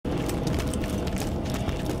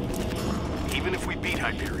Even if we beat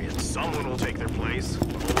Hyperion, someone will take their place.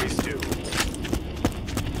 Always do.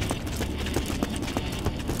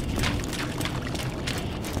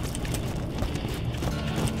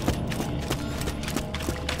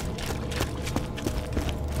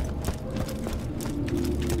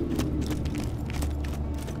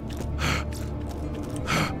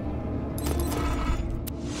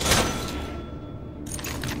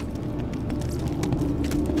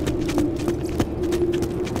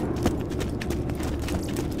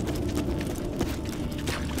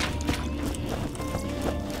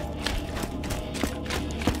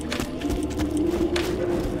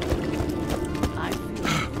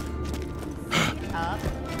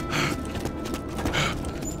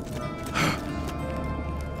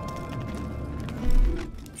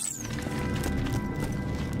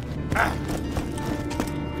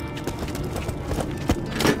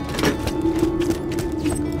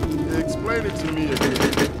 Explain it to me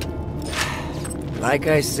again. Like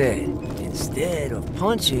I said, instead of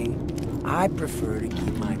punching, I prefer to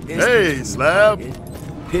keep my distance. Hey, from the Slab. target,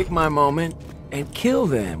 pick my moment, and kill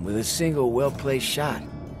them with a single well-placed shot.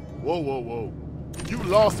 Whoa, whoa, whoa. You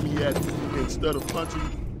lost me at instead of punching.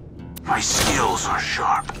 My skills are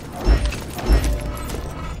sharp.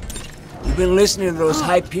 You've been listening to those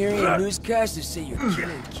Hyperion newscasters say you're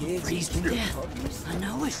killing kids. I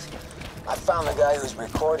know it. I found the guy who's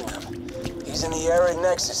recording them. He's in the Arid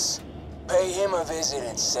Nexus. Pay him a visit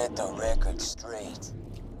and set the record straight.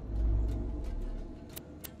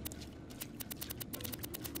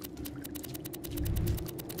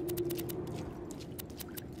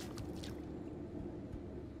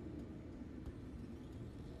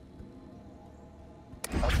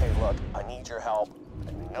 Okay, look, I need your help.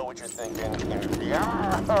 I know what you're thinking.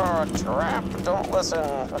 Yeah, trap, don't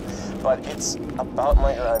listen. But it's about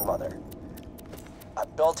my grandmother. I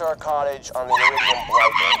built our cottage on the Iridium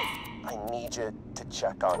Blighting. I need you to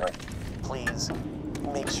check on it. Please,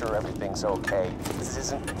 make sure everything's okay. This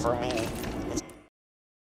isn't for me. It's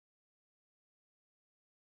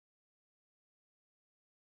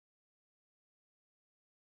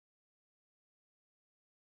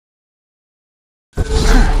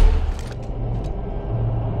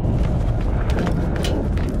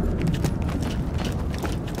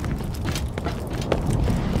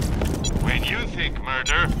When you think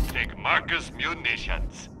murder, think Marcus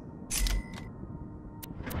Munitions.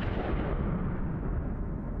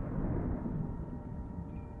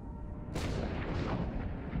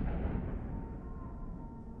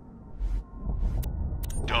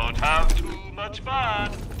 Don't have too much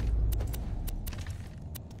fun.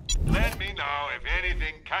 Let me know if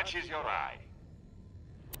anything catches your eye.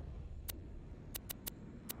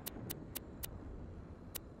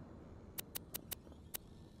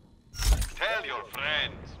 Tell your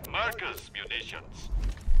friends, Marcus Munitions.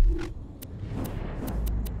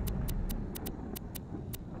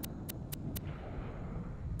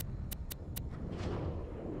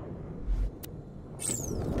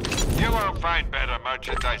 You won't find better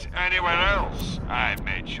merchandise anywhere else. I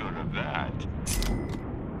made sure of that.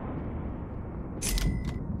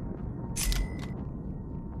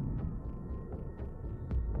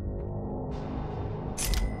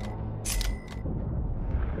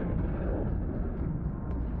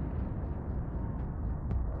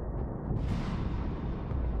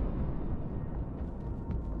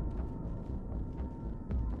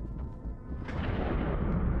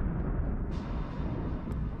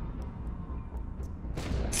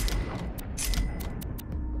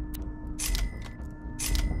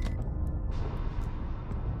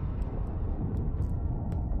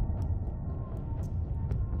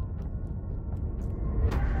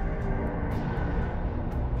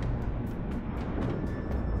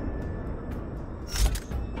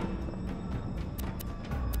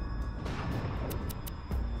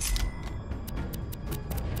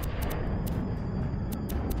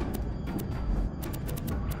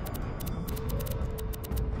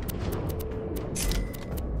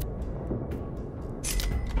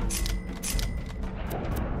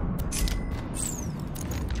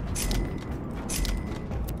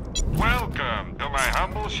 Welcome to my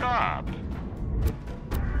humble shop.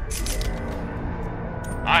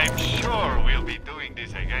 I'm sure we'll be doing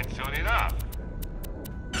this again soon enough.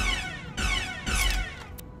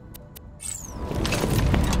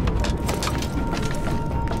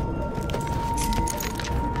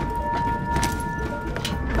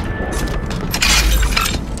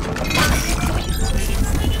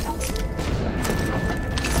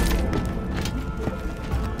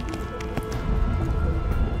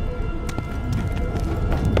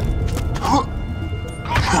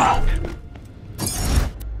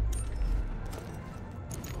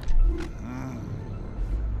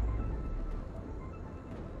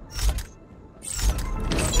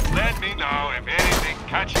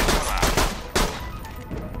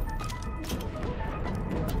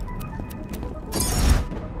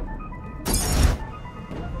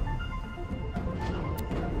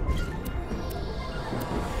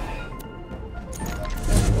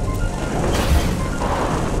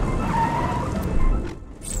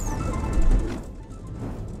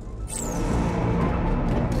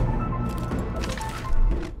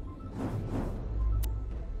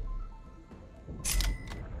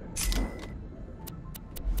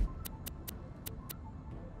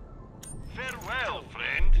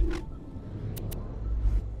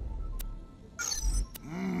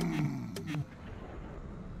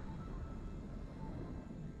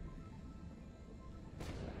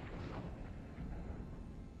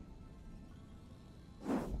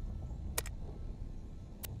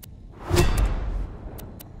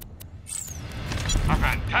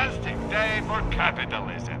 fantastic day for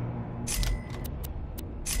capitalism.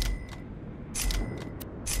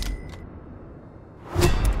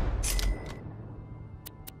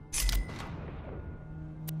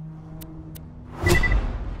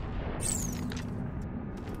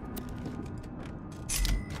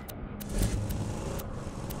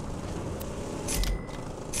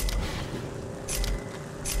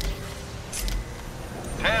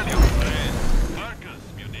 Tell your friends, Marcus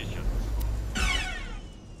munitions.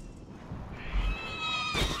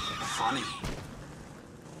 Funny.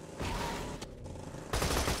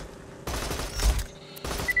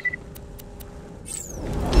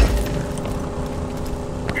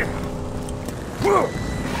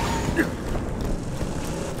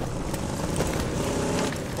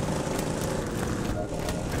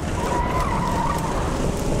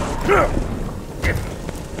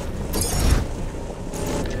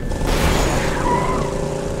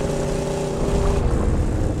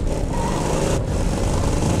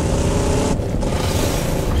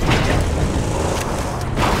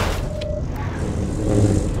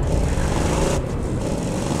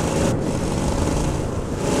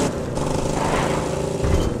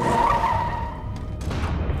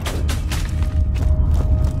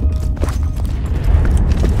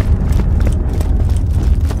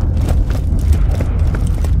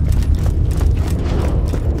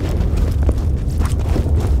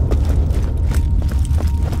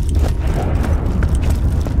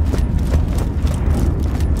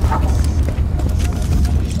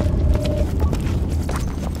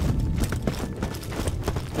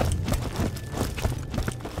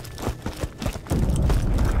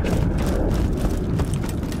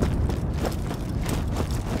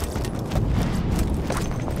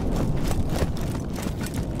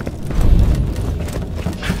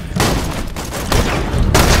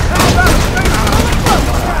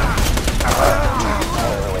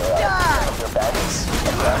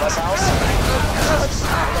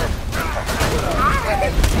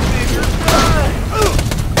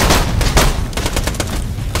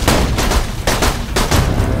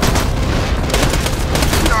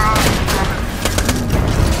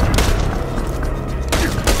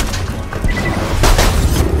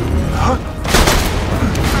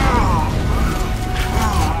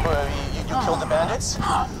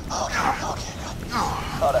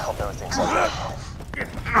 God, I hope everything's okay.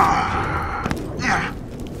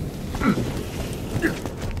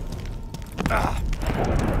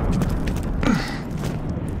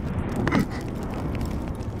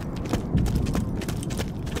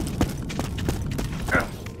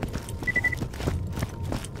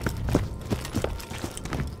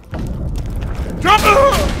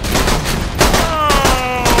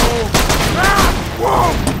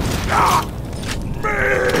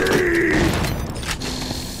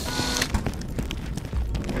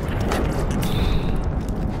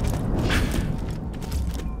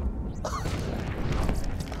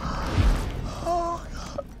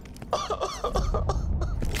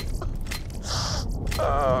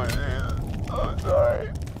 Oh, Jesus. I'm sorry.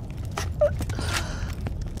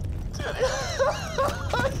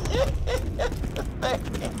 Thank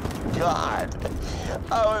God.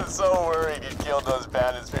 I was so worried you'd killed those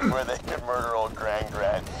bandits before they could murder old Grand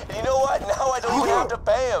Grand. And you know what? Now I don't even have to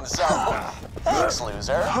pay him, so... Thanks,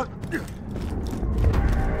 loser.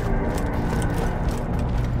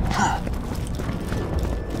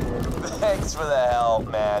 Thanks for the help,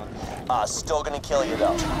 man. Still gonna kill you,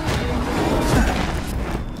 though.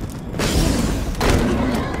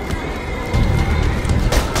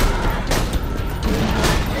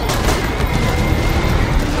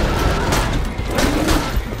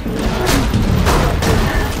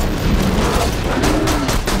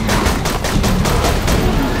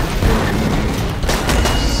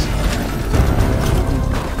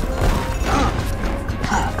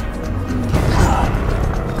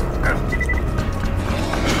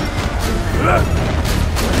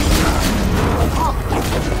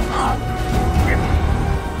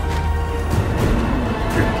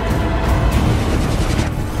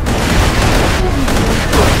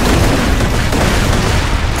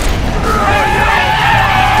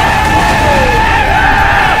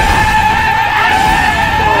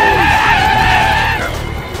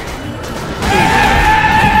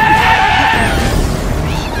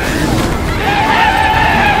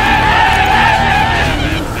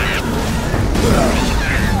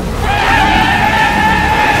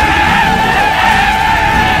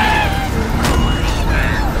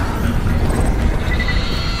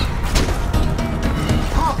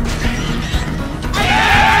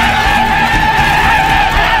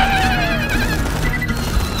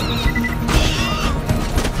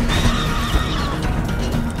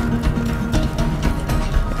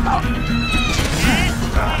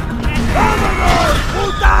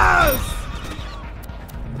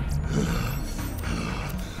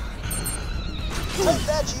 Take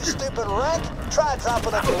that, you stupid wreck! Try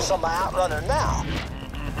dropping the deuce on my outrunner now.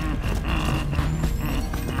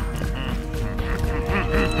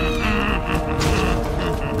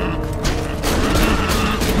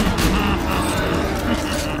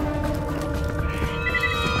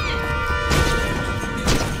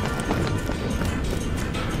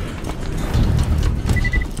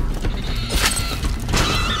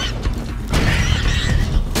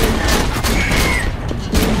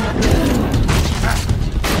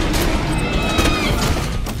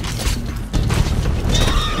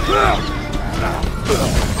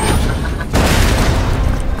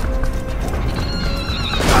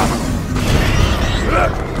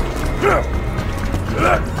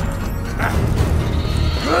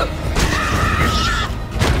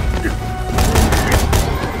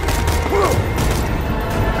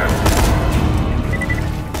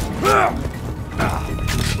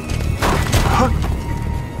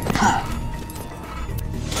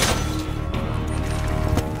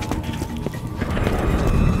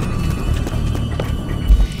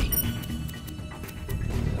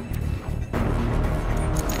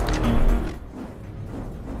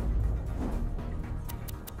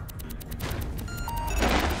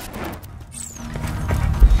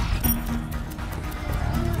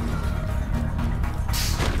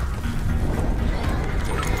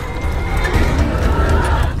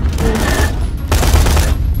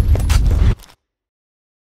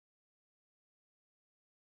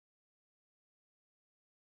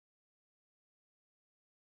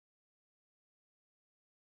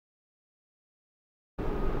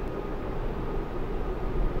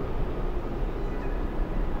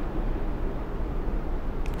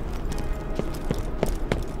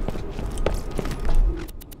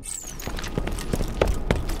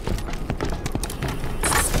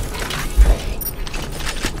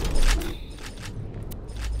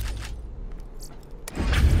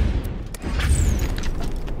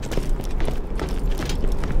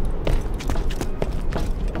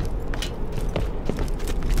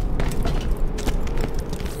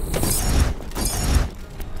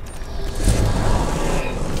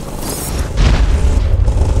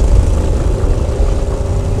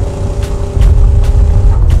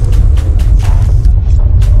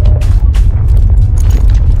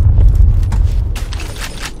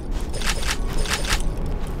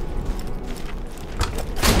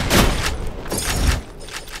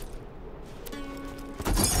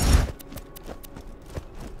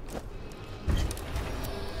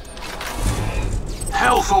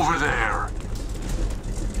 Health over there!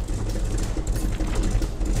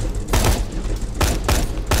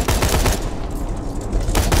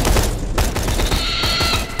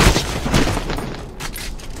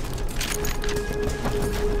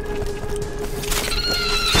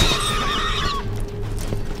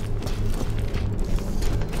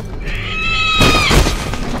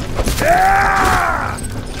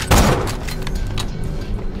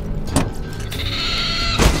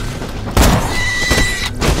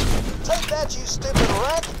 You stupid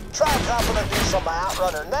wreck! Try dropping the deuce on my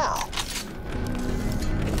outrunner now.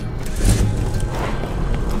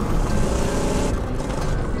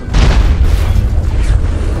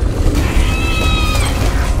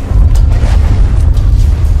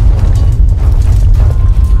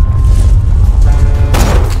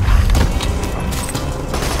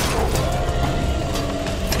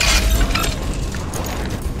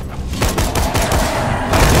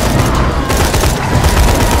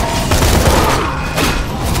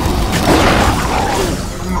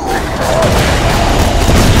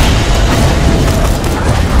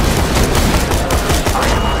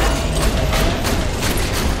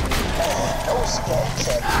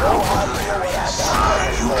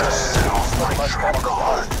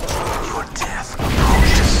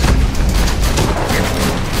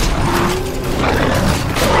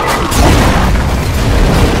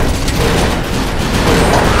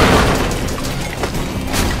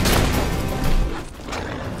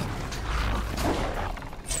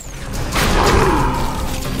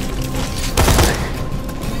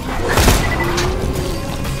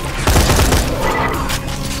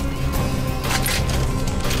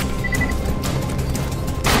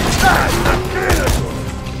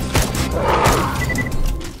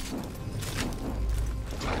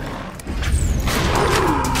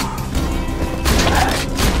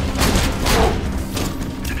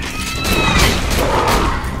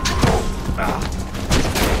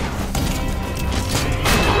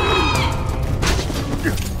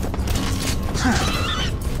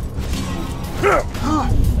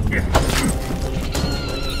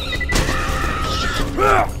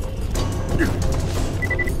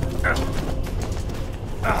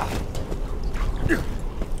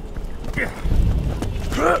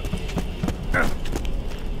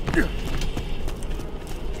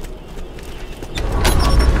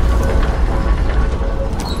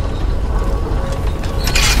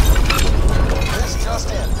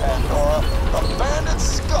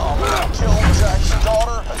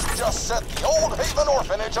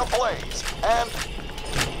 orphanage ablaze, and...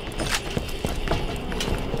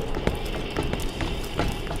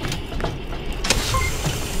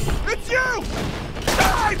 It's you!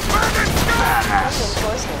 Die, Burning Sky!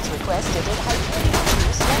 Reinforcements requested at Hyperion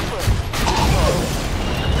Use Network.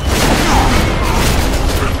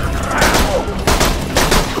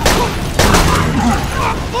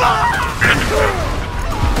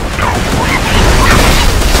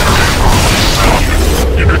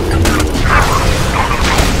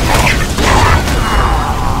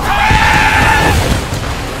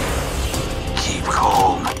 Keep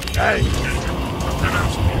calm. Hey!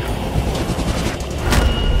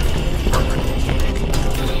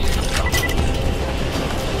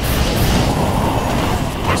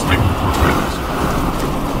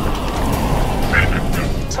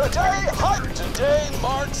 Today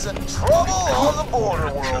marks a trouble on the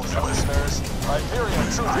border worlds, listeners. Hyperion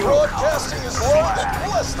Truth Broadcasting is learned that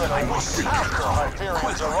less than a week after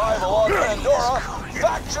Hyperion's arrival on Pandora,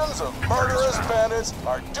 factions of murderous bandits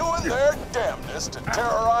are doing their damnedest to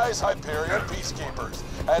terrorize Hyperion peacekeepers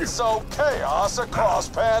and sow chaos across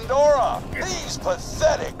Pandora. These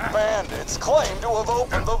pathetic bandits claim to have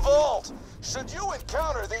opened the vault. Should you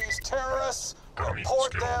encounter these terrorists,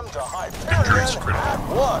 report them to Hyperion at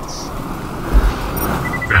once.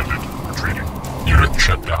 Bandit retreating. Unit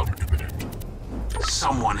shut down imminent.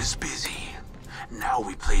 Someone is busy. Now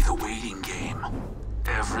we play the waiting game.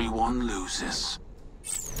 Everyone loses.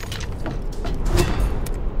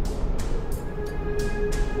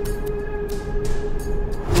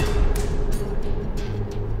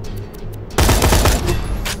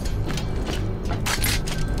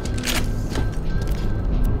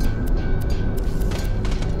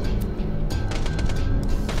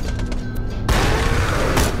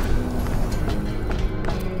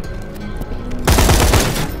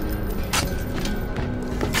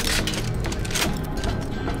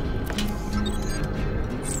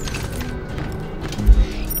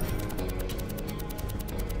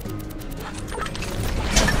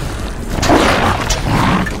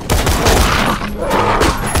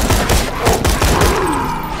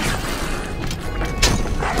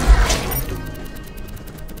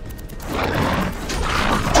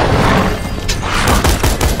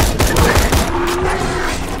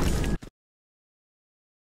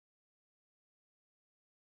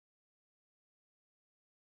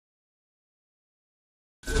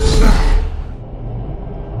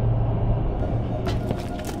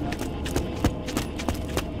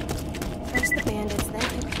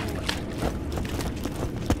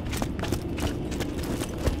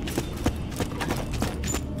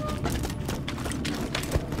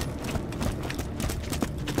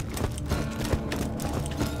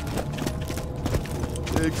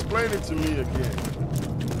 Explain it to me again.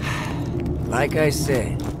 Like I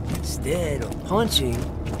said, instead of punching,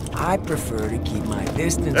 I prefer to keep my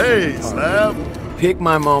distance. Hey, from the party, Slab! pick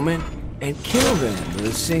my moment, and kill them with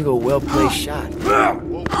a single well-placed shot.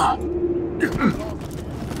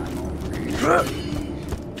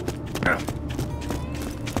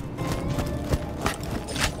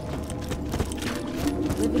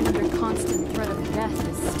 Living under constant threat of death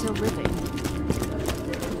is still living.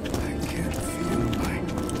 I can't feel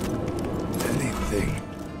anything.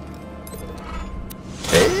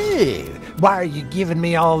 Hey, why are you giving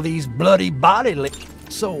me all these bloody body licks?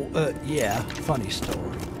 So, yeah, funny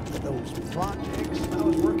story. Those projects I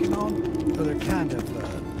was working on, well, they're kind of,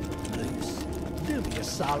 loose. Do me a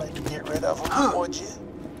solid and get rid of them, would you?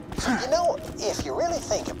 You know, if you really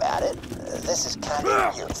think about it, this is kind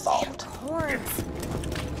of your fault. Hordes.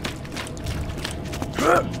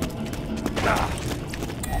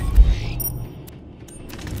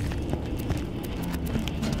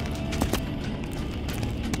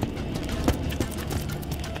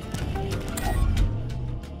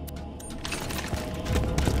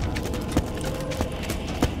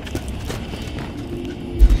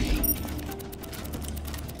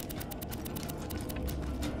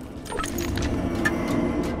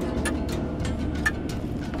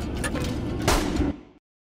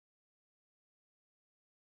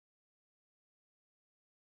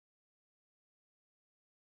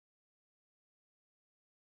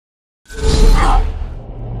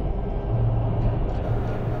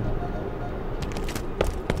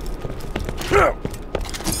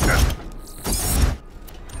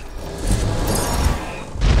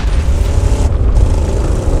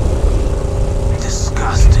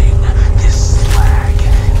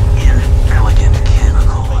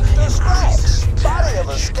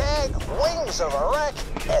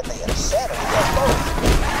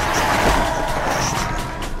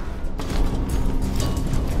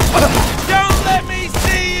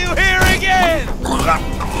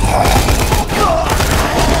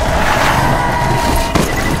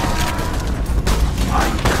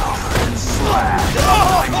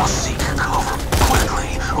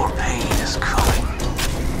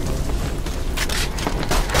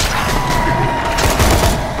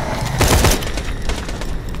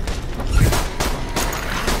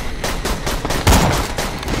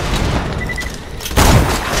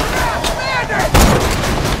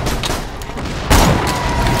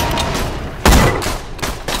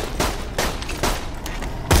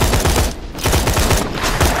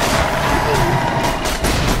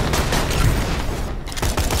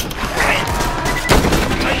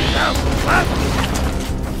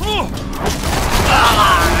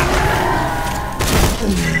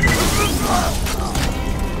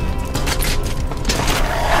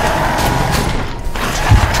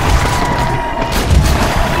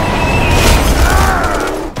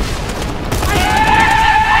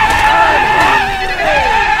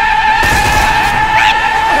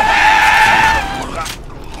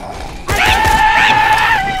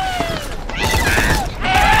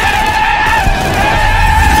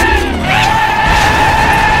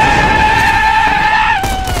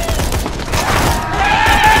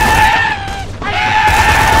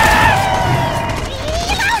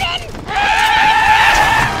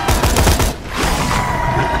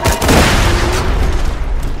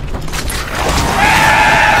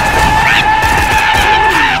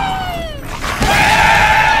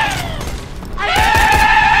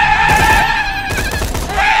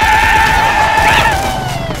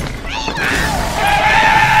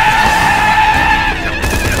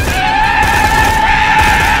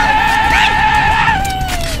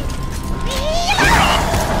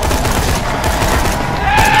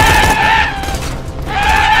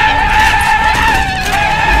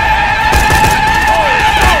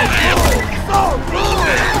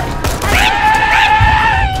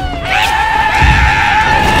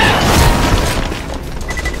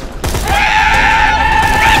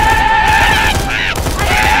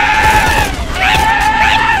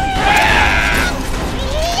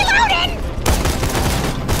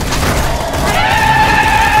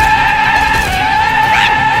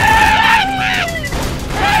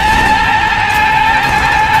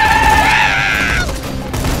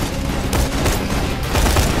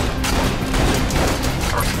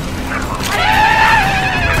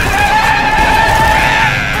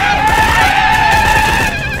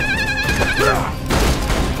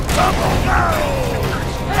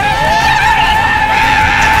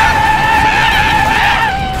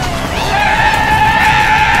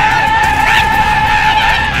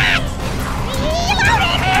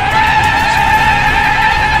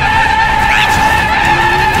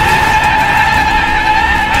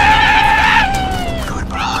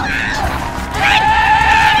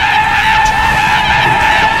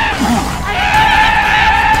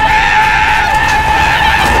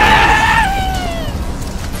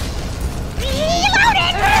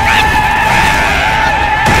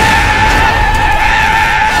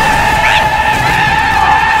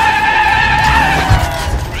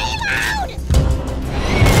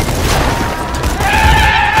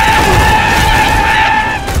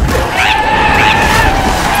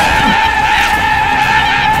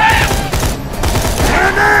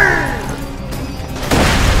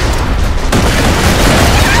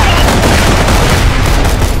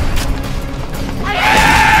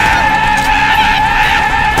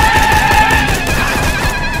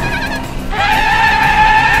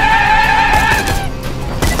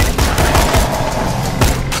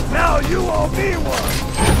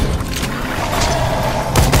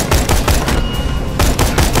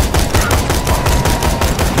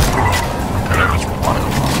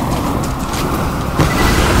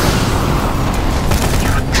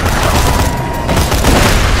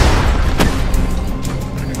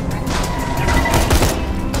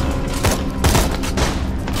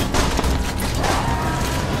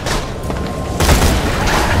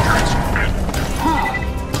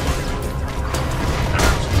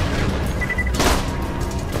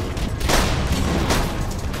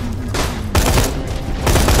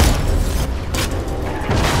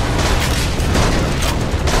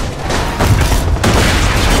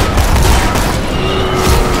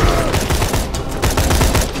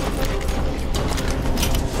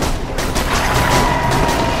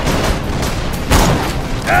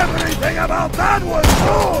 Everything about that was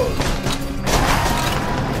good!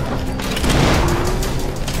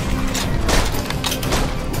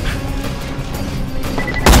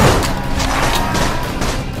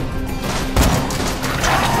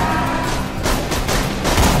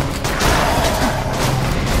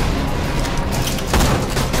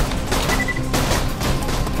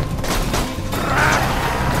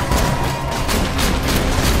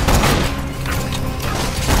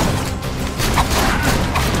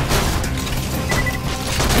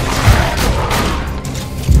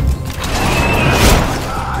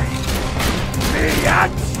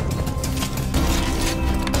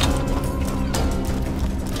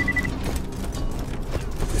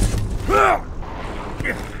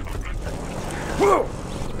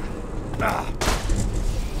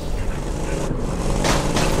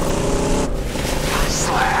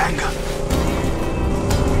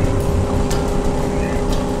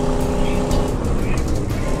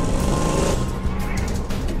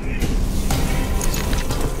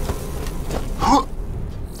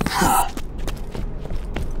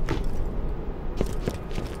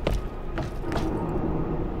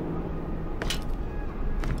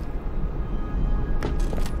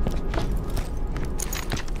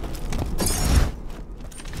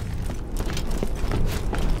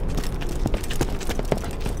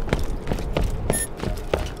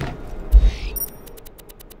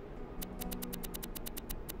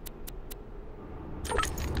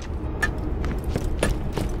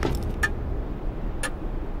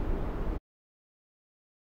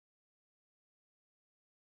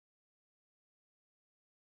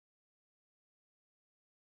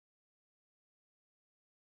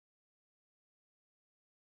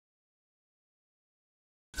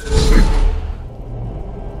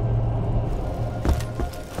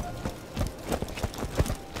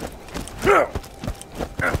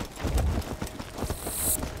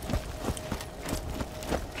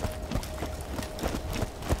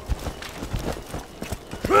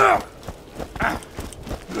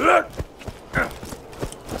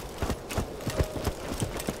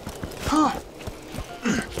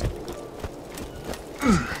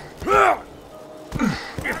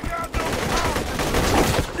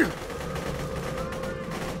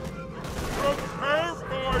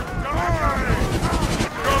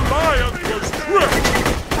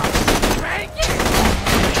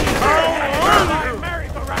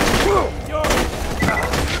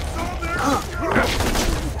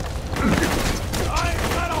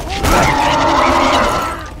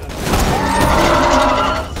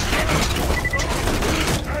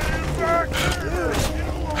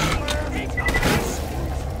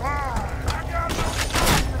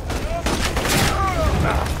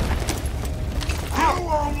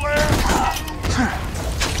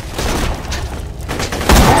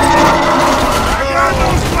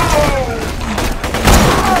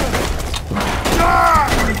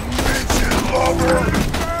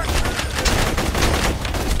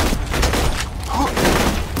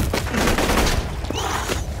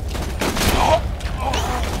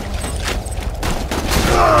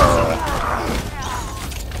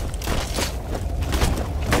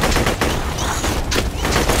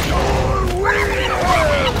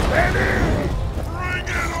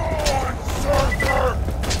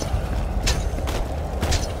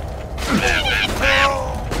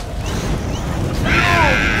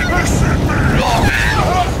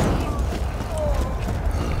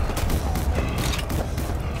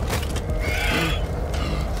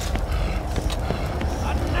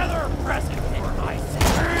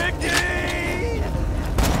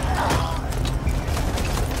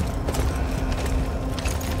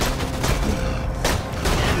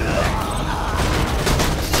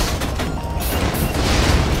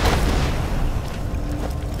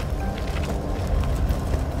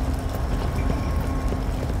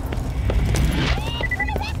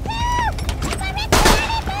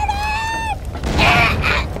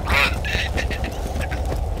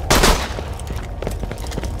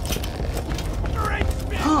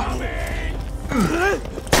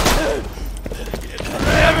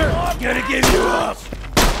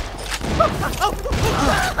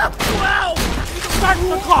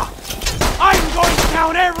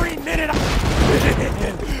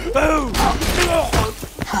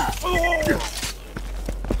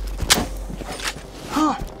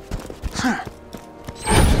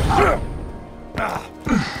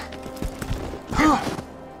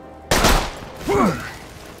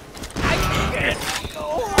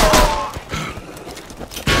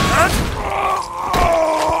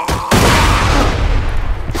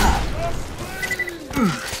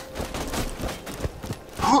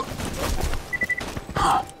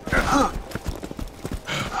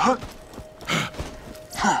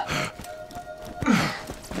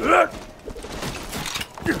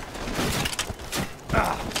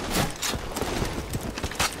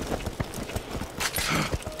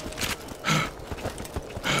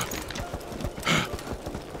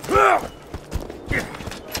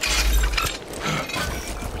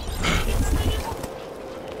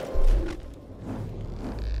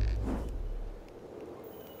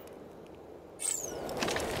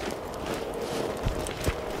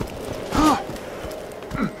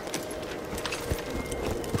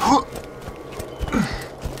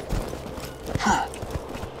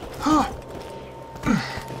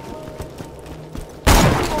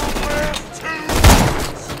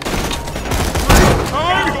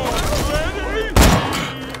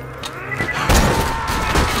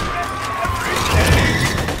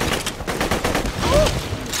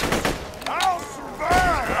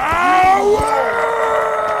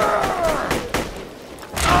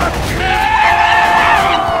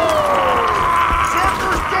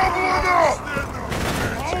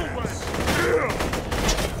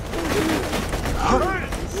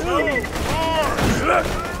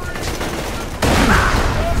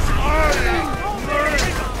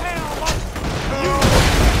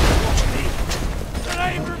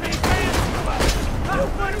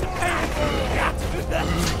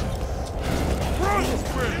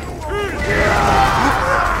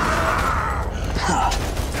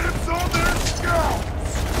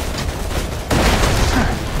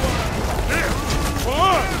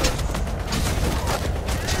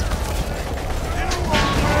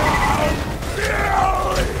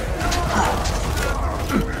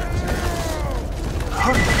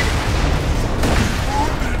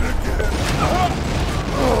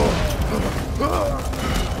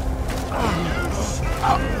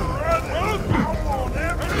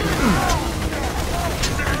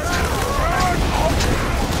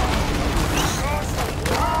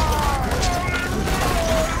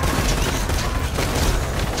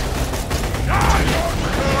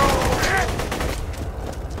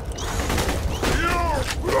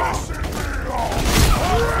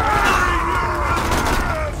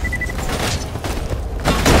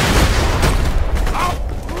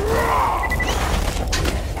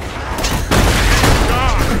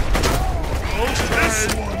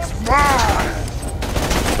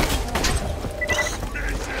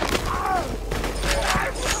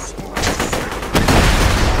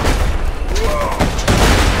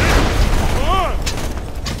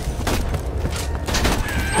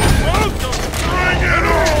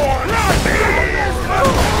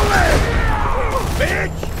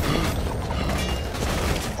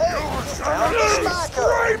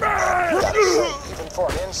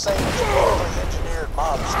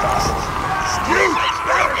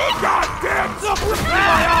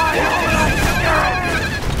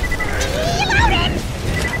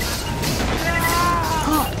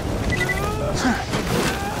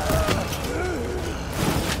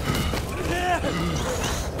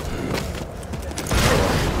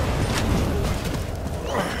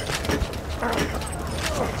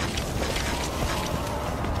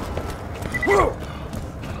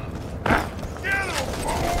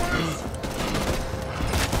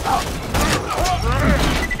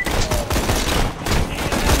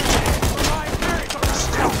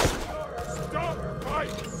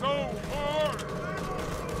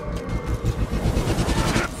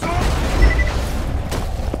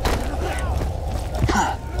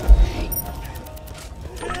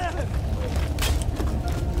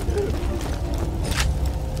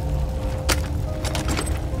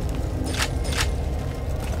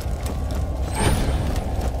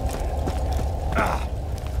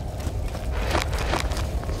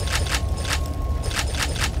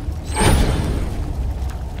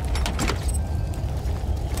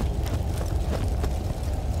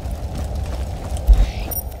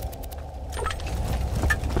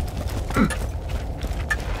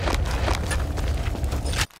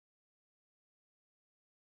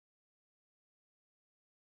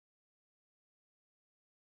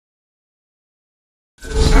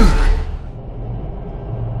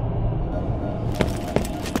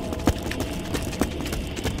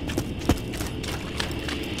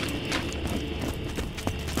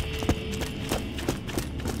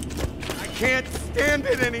 Can't stand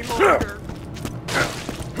it any longer.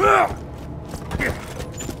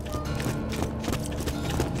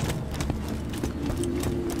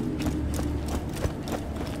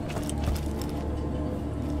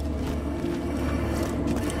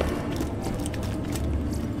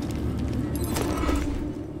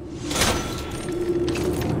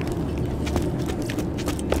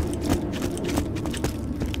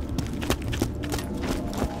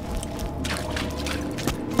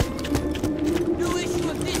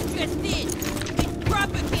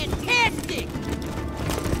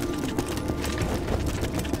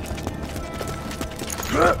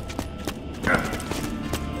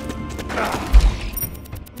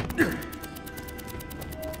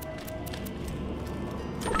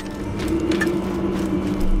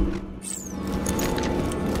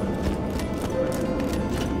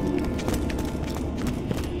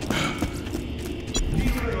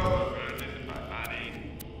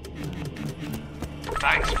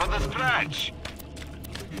 Thanks for the stretch.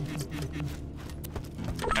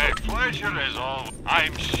 A pleasure as all.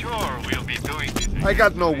 I'm sure we'll be doing this again. I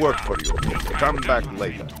got no work for you. Come back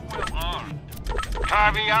later.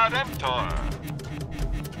 Caveat emptor.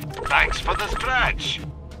 Thanks for the stretch.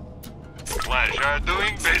 Pleasure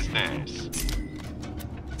doing business.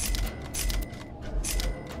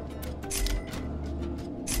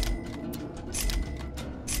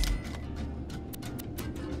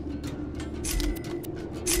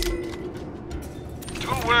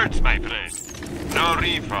 Two words, my friend. No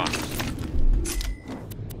refunds.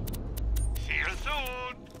 See you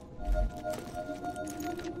soon.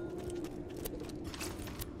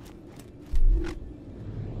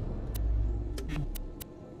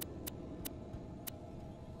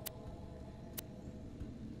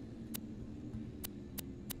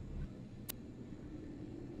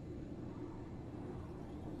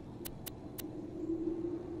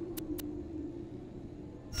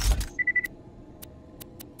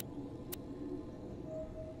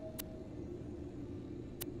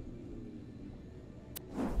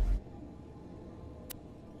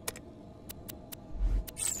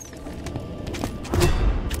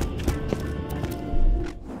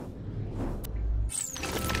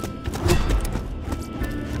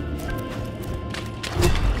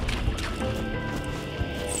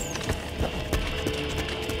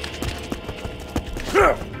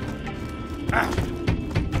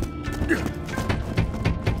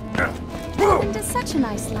 Into such a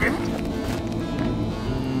nice lad.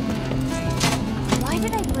 Why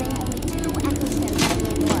did I bring only 2 echo stems to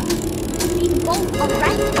the door? Need both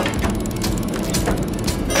already.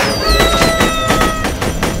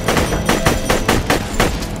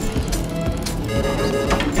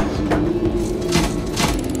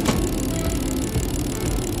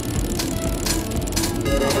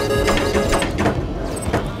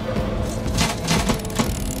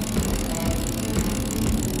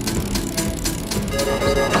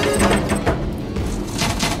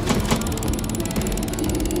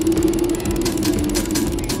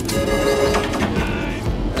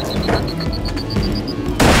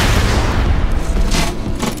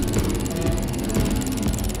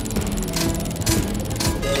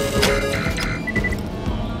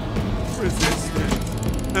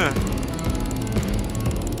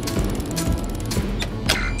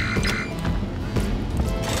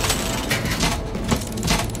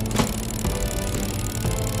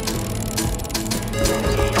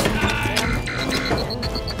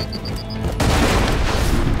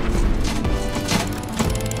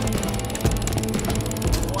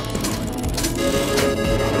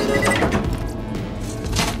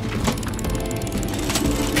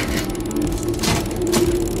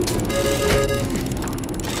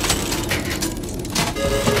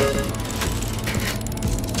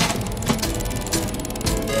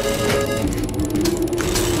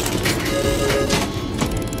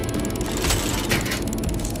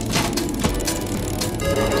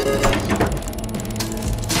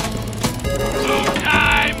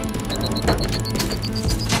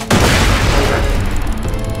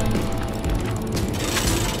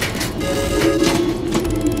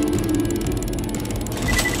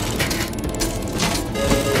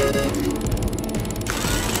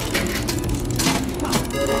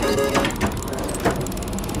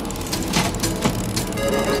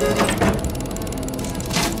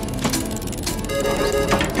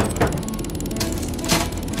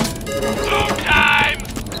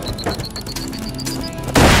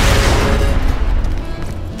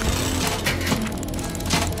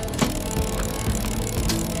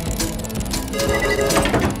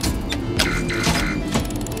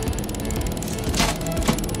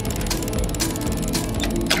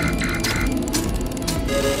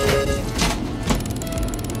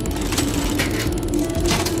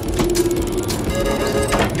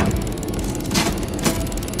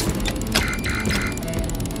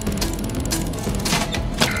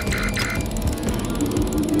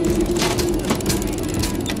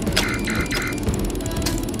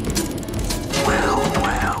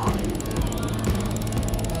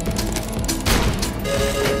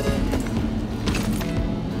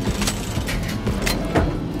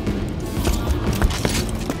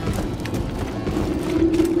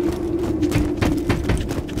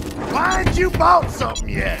 You bought something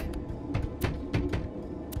yet?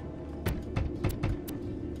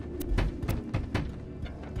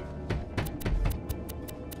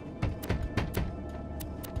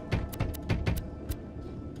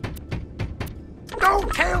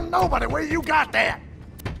 Don't tell nobody where you got that.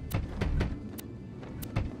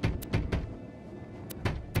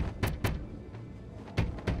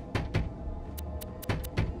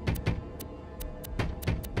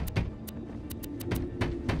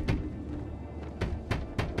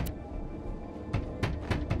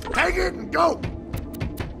 Take it and go!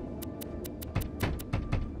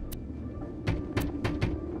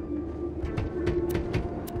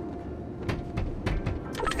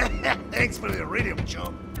 Thanks for the iridium,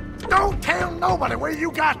 chump. Don't tell nobody where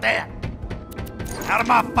you got that! Out of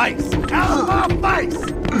my face! Out of my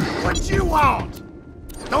face! What you want?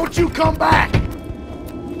 Don't you come back!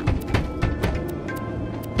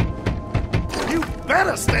 You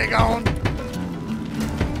better stay gone!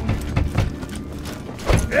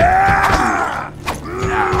 Yeah!